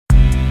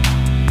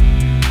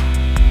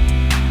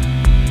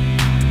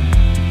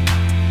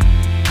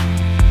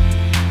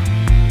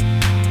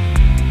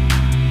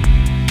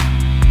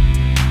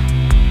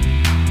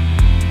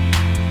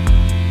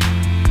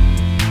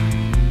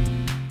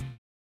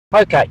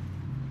Okay,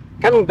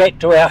 coming back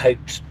to our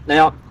hoops.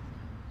 Now,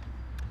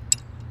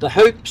 the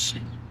hoops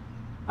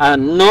are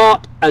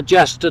not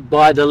adjusted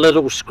by the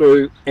little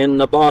screw in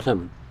the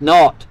bottom.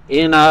 Not,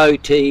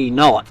 N-O-T,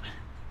 not.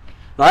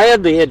 They are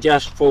there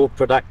just for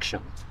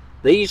production.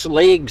 These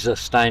legs are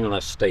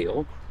stainless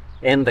steel,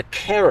 and the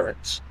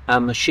carrots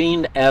are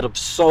machined out of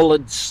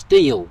solid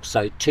steel.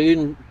 So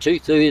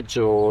two-thirds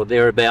or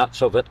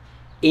thereabouts of it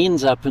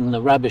ends up in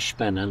the rubbish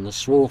bin, in the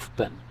swarf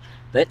bin.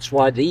 That's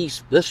why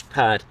this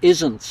part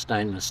isn't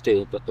stainless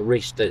steel, but the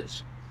rest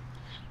is.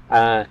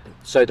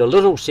 So the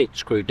little set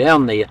screw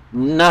down there,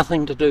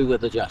 nothing to do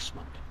with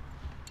adjustment.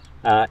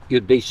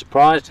 You'd be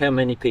surprised how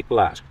many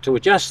people ask. To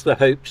adjust the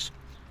hoops,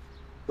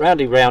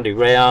 roundy, roundy,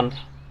 round,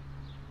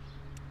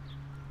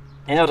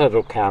 out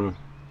it'll come.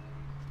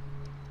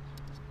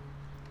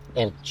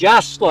 And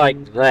just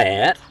like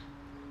that,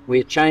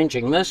 we're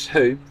changing this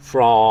hoop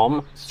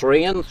from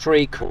 3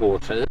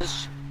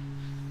 3/4,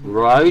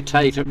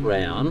 rotate it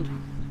round,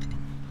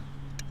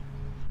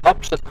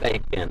 pops it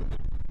back in.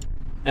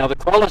 Now the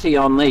quality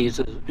on these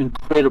is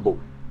incredible.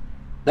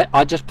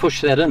 I just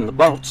pushed that in, the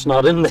bolt's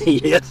not in there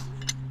yet.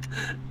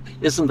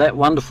 Isn't that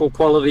wonderful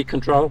quality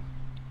control?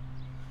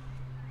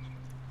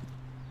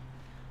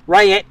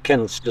 Ray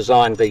Atkins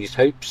designed these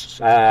hoops,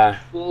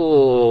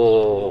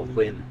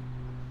 when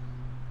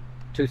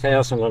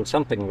 2000 and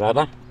something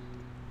rather.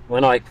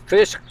 When I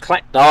first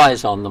clapped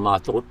eyes on them, I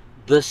thought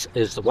this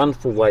is the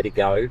wonderful way to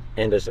go,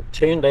 and as it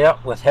turned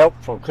out, with help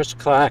from Chris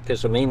Clark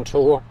as a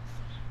mentor,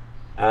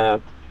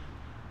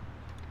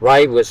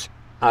 Ray was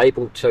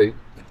able to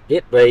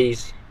get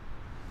these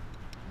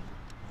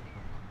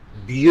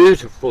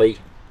beautifully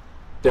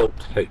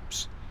built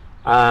hoops.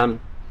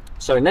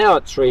 So now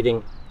it's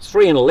reading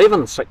 3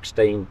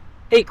 11/16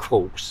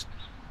 equals.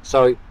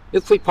 So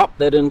if we pop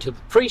that into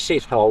the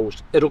preset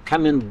holes, it'll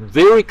come in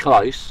very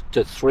close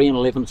to 3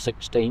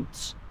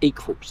 11/16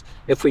 equals.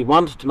 If we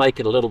wanted to make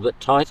it a little bit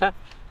tighter,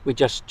 we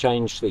just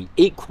change the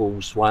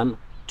equals one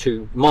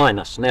to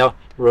minus. Now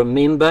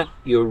remember,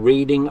 you're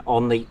reading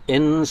on the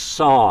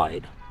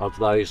inside of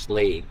those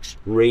legs.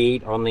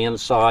 Read on the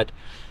inside.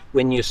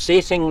 When you're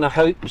setting the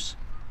hoops,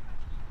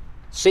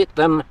 set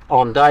them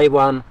on day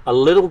one a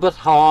little bit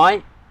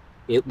high.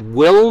 It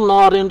will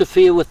not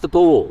interfere with the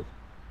ball.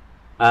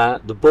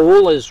 The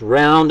ball is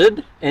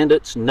rounded and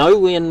it's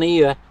nowhere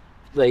near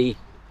the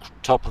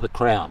top of the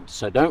crown,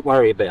 so don't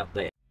worry about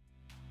that.